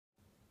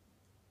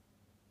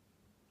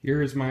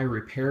Here is my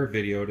repair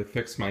video to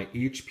fix my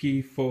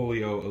HP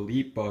Folio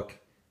Elitebook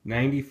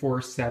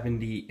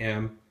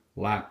 9470M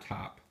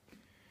laptop.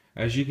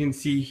 As you can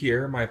see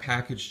here, my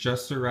package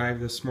just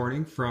arrived this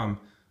morning from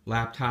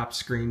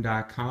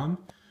laptopscreen.com,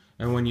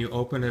 and when you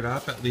open it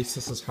up, at least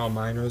this is how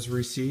mine was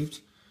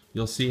received,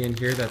 you'll see in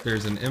here that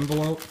there's an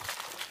envelope,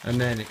 and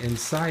then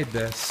inside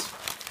this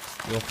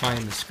you'll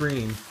find the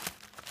screen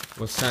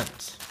was sent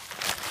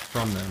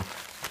from them.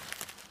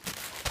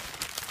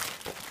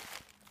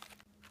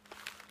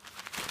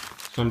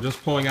 So I'm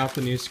just pulling out the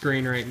new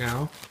screen right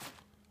now.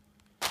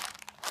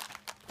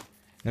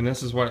 And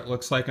this is what it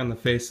looks like on the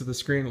face of the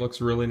screen. It looks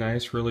really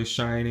nice, really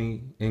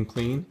shiny and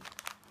clean.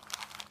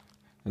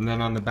 And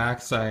then on the back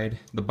side,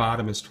 the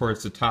bottom is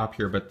towards the top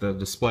here, but the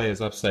display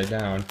is upside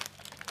down.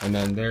 And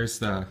then there's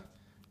the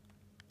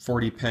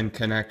 40-pin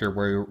connector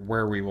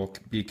where we will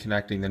be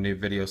connecting the new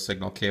video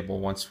signal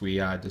cable once we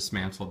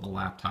dismantle the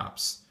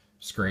laptop's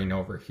screen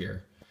over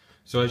here.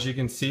 So as you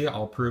can see,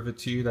 I'll prove it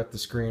to you that the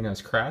screen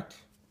is cracked.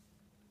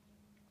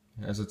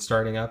 As it's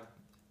starting up,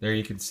 there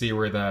you can see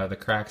where the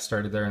crack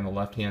started there on the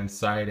left hand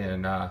side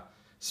and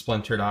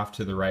splintered off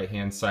to the right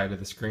hand side of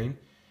the screen.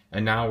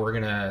 And now we're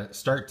going to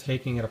start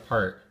taking it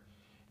apart.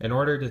 In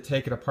order to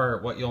take it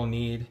apart, what you'll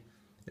need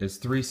is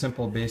 3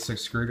 simple basic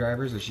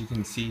screwdrivers, as you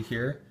can see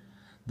here.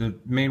 The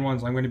main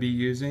ones I'm going to be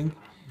using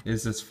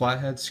is this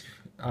flathead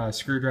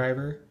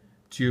screwdriver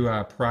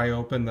to pry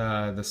open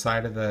the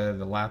side of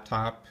the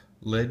laptop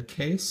lid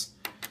case,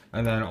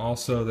 and then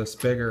also this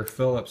bigger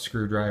Phillips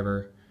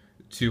screwdriver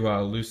to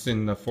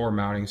loosen the 4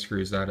 mounting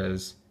screws that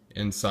is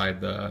inside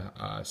the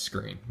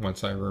screen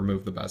once I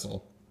remove the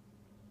bezel.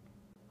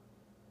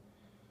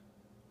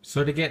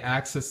 So to get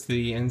access to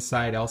the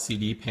inside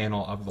LCD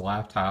panel of the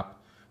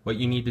laptop, what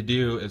you need to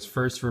do is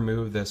first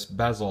remove this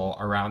bezel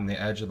around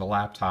the edge of the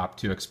laptop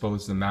to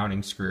expose the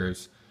mounting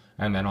screws,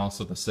 and then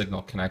also the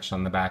signal connection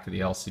on the back of the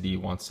LCD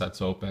once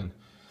that's open.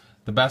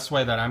 The best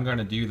way that I'm going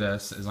to do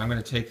this is I'm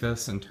going to take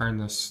this and turn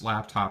this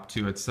laptop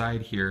to its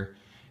side here,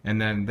 and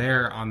then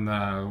there on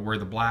where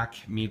the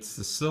black meets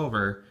the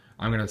silver,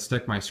 I'm going to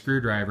stick my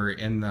screwdriver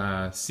in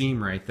the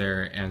seam right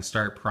there and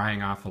start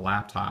prying off the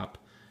laptop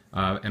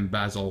and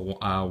bezel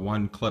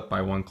one clip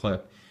by one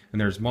clip. And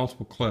there's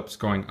multiple clips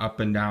going up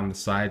and down the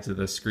sides of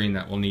this screen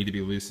that will need to be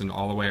loosened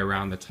all the way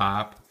around the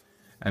top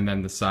and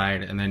then the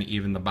side and then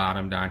even the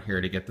bottom down here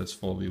to get this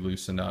fully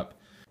loosened up.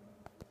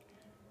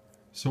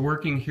 So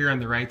working here on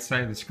the right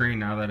side of the screen,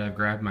 now that I've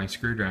grabbed my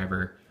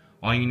screwdriver,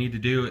 all you need to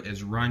do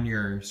is run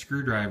your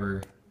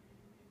screwdriver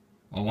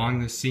along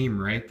the seam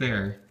right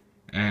there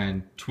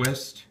and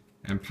twist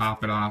and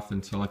pop it off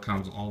until it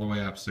comes all the way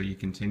up. So you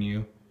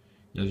continue.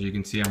 As you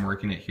can see, I'm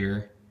working it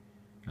here,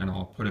 and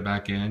I'll put it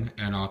back in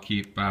and I'll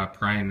keep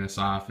prying this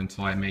off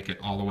until I make it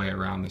all the way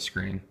around the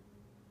screen.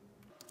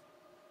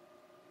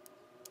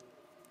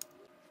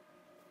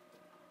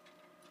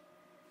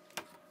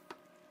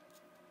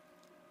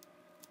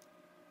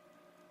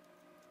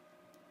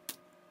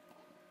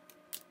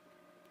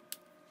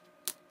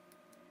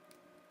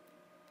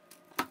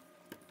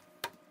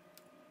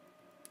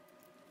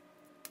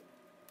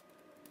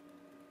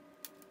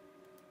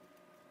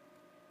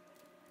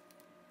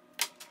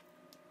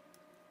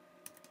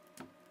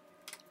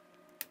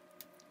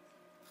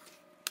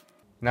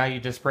 Now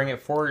you just bring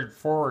it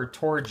forward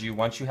towards you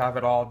once you have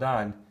it all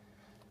done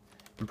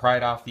and pry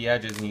it off the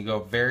edges, and you go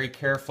very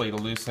carefully to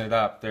loosen it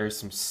up. There's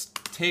some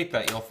tape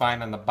that you'll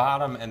find on the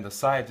bottom and the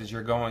sides as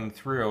you're going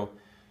through,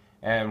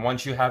 and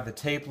once you have the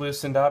tape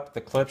loosened up,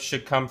 the clips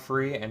should come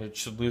free and it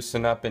should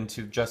loosen up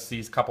into just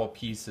these couple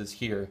pieces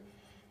here.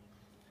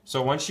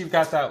 So once you've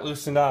got that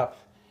loosened up,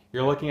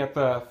 you're looking at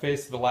the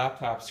face of the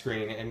laptop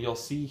screen and you'll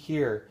see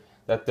here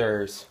that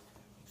there's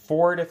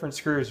 4 different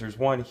screws. There's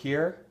one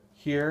here,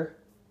 here,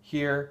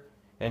 here,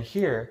 and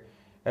here,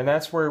 and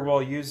that's where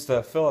we'll use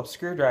the Phillips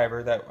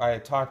screwdriver that I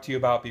had talked to you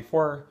about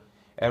before,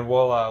 and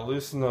we'll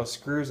loosen those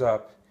screws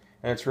up.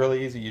 And it's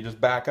really easy. You just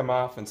back them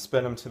off and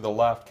spin them to the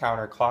left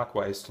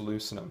counterclockwise to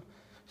loosen them.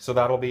 So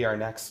that'll be our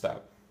next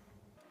step.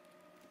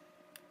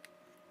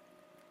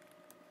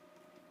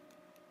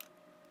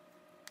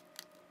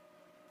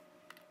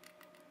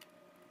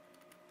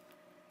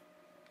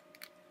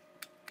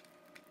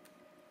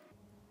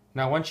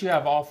 Now once you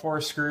have all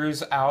 4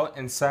 screws out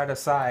and set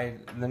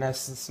aside,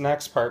 this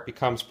next part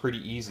becomes pretty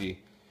easy.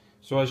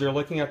 So as you're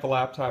looking at the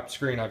laptop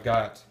screen, I've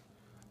got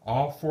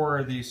all 4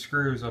 of these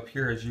screws up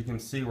here, as you can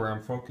see where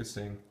I'm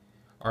focusing,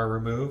 are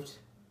removed.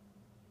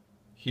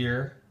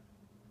 Here's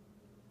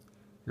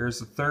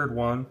the 3rd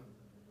one,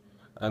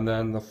 and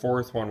then the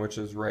 4th one, which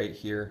is right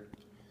here.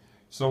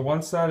 So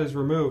once that is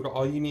removed,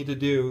 all you need to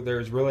do,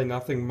 there's really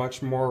nothing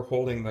much more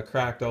holding the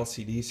cracked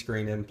LCD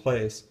screen in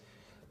place.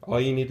 All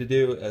you need to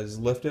do is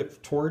lift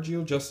it towards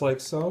you just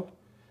like so,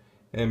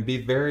 and be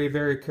very,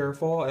 very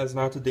careful as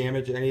not to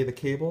damage any of the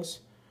cables.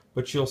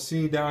 But you'll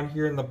see down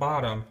here in the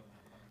bottom,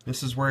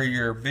 this is where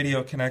your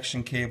video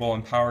connection cable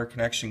and power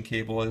connection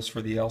cable is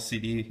for the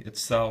LCD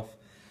itself.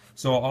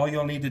 So all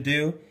you'll need to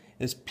do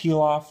is peel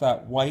off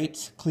that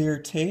white clear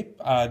tape.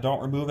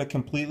 Don't remove it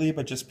completely,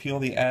 but just peel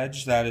the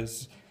edge that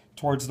is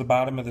towards the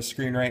bottom of the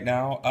screen right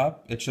now,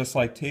 up. It's just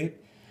like tape.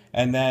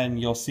 And then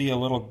you'll see a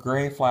little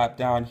gray flap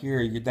down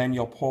here. Then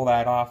you'll pull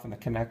that off and the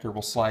connector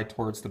will slide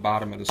towards the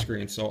bottom of the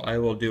screen. So I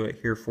will do it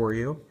here for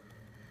you.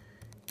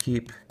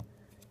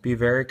 Be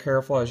very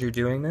careful as you're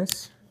doing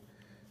this.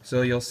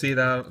 So you'll see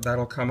that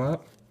that'll come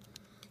up.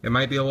 It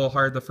might be a little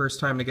hard the first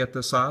time to get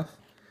this off.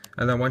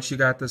 And then once you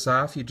got this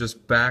off, you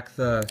just back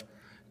the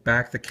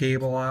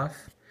cable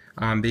off.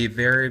 Be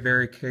very,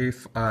 very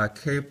careful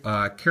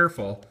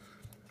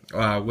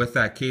with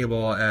that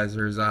cable, as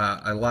there's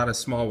a lot of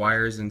small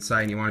wires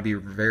inside, and you want to be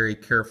very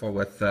careful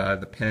with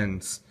the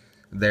pins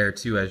there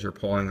too as you're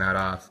pulling that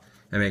off,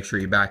 and make sure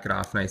you back it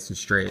off nice and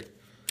straight.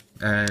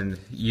 And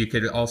you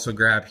could also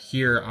grab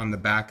here on the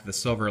back of the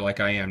silver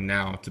like I am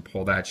now to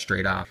pull that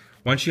straight off.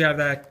 Once you have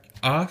that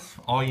off,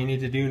 all you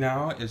need to do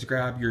now is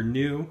grab your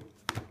new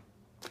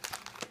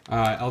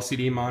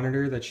LCD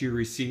monitor that you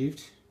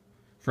received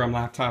from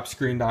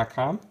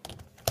laptopscreen.com.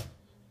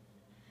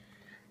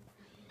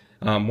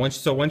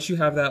 Once you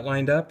have that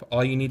lined up,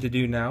 all you need to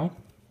do now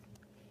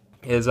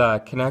is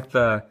connect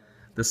the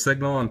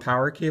signal and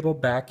power cable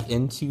back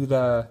into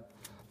the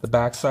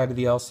back side of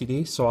the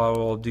LCD. So I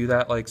will do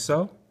that like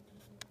so.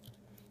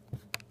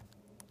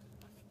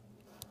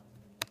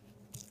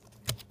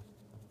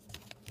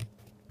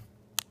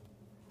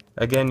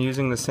 Again,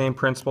 using the same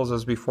principles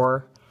as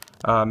before,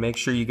 make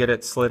sure you get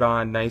it slid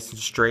on nice and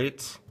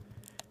straight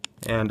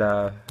and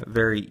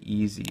very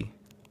easy.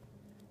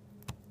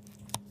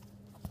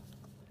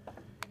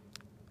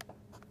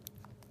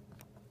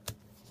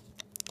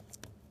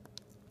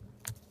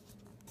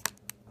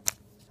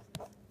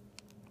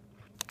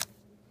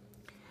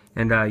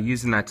 And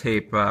using that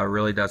tape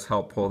really does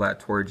help pull that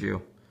towards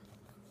you.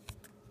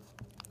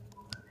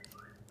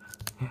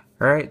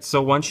 Alright,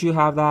 so once you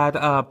have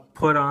that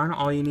put on,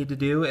 all you need to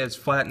do is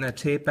flatten that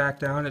tape back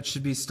down. It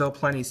should be still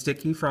plenty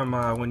sticky from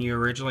when you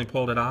originally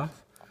pulled it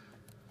off.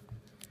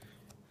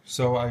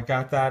 So I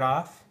got that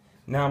off.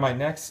 Now my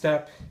next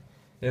step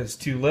is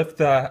to lift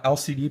the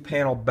LCD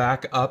panel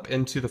back up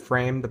into the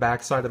frame, the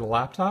back side of the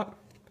laptop,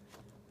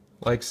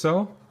 like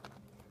so.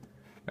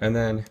 And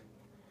then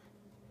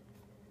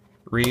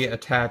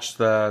reattach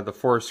the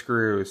 4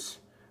 screws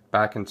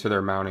back into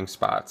their mounting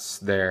spots.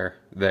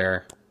 There,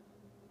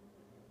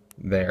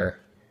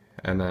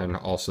 and then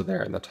also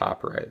there in the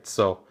top right.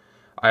 So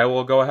I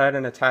will go ahead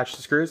and attach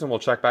the screws and we'll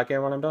check back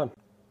in when I'm done.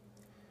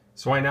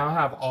 So I now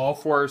have all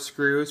 4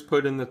 screws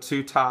put in the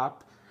 2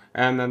 top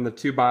and then the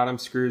 2 bottom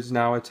screws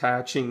now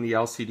attaching the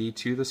LCD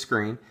to the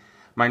screen.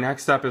 My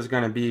next step is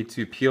going to be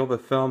to peel the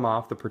film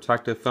off, the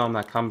protective film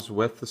that comes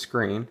with the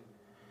screen.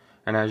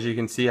 And as you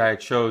can see, I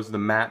chose the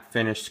matte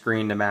finish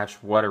screen to match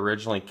what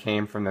originally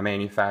came from the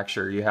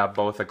manufacturer. You have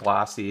both a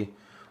glossy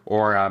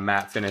or a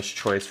matte finish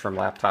choice from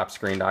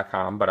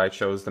laptopscreen.com, but I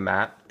chose the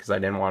matte because I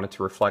didn't want it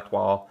to reflect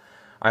while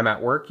I'm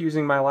at work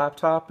using my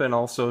laptop, and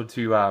also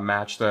to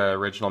match the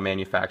original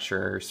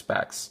manufacturer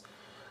specs.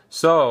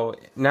 So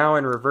now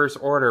in reverse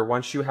order,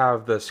 once you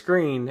have the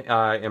screen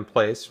in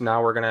place,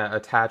 now we're going to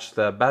attach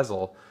the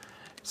bezel.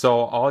 So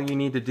all you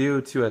need to do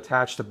to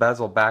attach the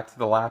bezel back to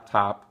the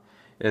laptop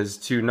is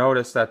to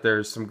notice that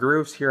there's some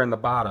grooves here in the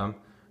bottom,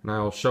 and I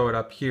will show it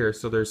up here.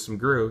 So there's some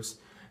grooves,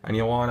 and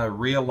you'll want to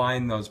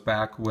realign those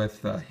back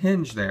with the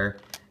hinge there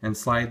and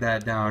slide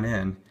that down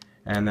in,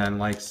 and then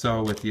like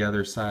so with the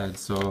other side.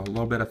 So a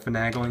little bit of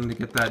finagling to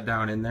get that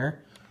down in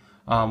there.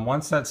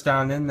 Once that's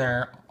down in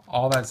there,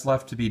 all that's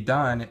left to be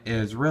done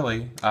is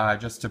really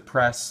just to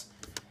press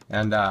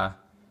and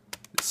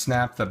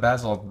snap the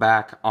bezel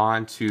back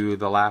onto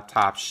the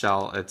laptop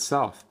shell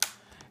itself.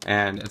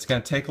 And it's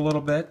going to take a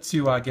little bit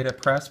to get it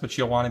pressed, but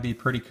you'll want to be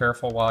pretty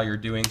careful while you're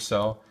doing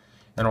so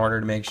in order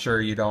to make sure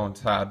you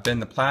don't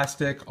bend the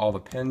plastic, all the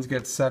pins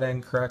get set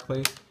in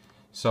correctly.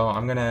 So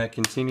I'm going to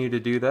continue to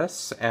do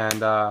this,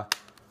 and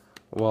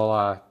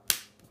we'll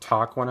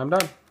talk when I'm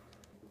done.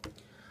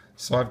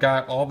 So I've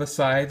got all the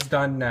sides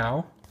done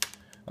now.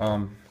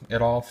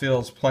 It all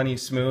feels plenty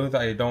smooth.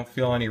 I don't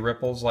feel any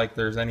ripples like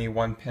there's any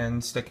one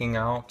pin sticking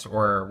out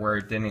or where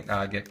it didn't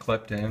get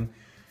clipped in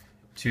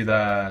to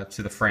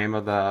the frame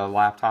of the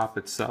laptop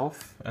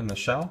itself and the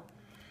shell.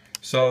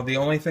 So the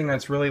only thing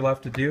that's really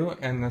left to do,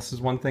 and this is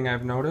one thing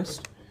I've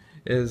noticed,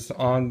 is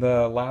on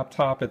the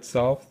laptop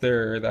itself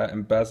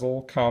that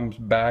bezel comes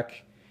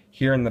back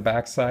here in the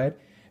back side.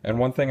 And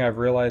one thing I've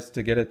realized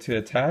to get it to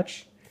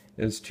attach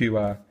is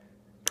to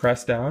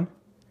press down,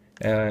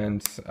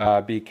 and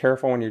be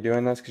careful when you're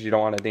doing this because you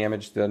don't want to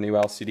damage the new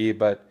LCD,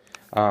 but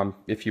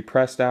if you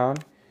press down,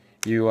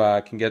 you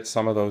can get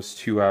some of those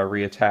to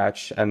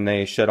reattach, and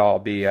they should all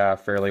be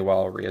fairly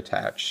well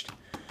reattached.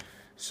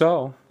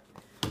 So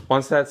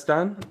once that's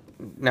done,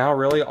 now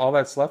really all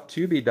that's left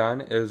to be done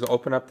is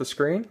open up the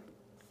screen,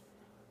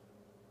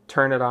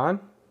 turn it on,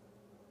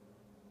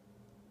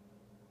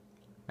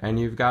 and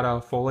you've got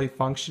a fully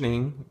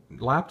functioning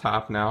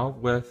laptop now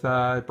with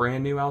a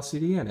brand new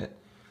LCD in it.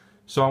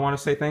 So I want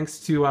to say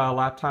thanks to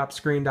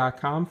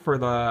laptopscreen.com for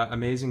the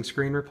amazing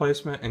screen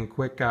replacement and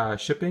quick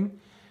shipping.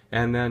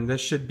 And then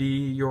this should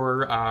be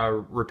your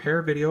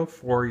repair video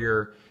for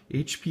your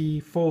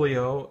HP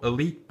Folio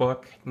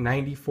Elitebook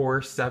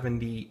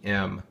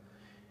 9470M.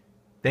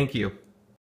 Thank you.